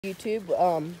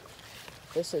YouTube,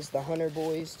 this is the Hunter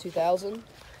Boys 2000.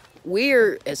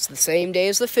 It's the same day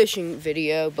as the fishing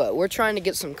video, but we're trying to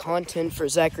get some content for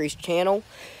Zachary's channel.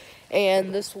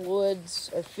 And this woods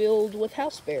are filled with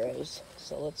house sparrows.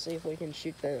 So let's see if we can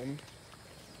shoot them.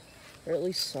 Or at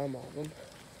least some of them.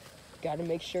 Gotta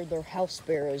make sure they're house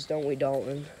sparrows, don't we,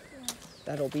 Dalton?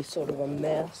 That'll be sort of a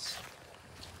mess.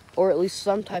 Or at least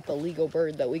some type of legal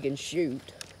bird that we can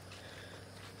shoot.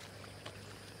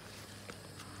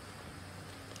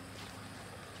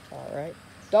 Alright.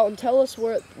 Dalton, tell us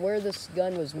where this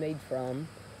gun was made from.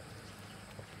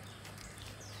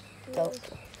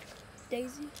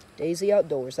 Daisy? Daisy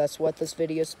Outdoors. That's what this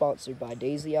video is sponsored by,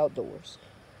 Daisy Outdoors.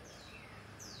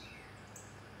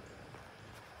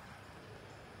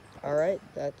 Alright,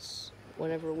 that's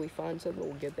whenever we find something,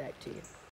 we'll get back to you.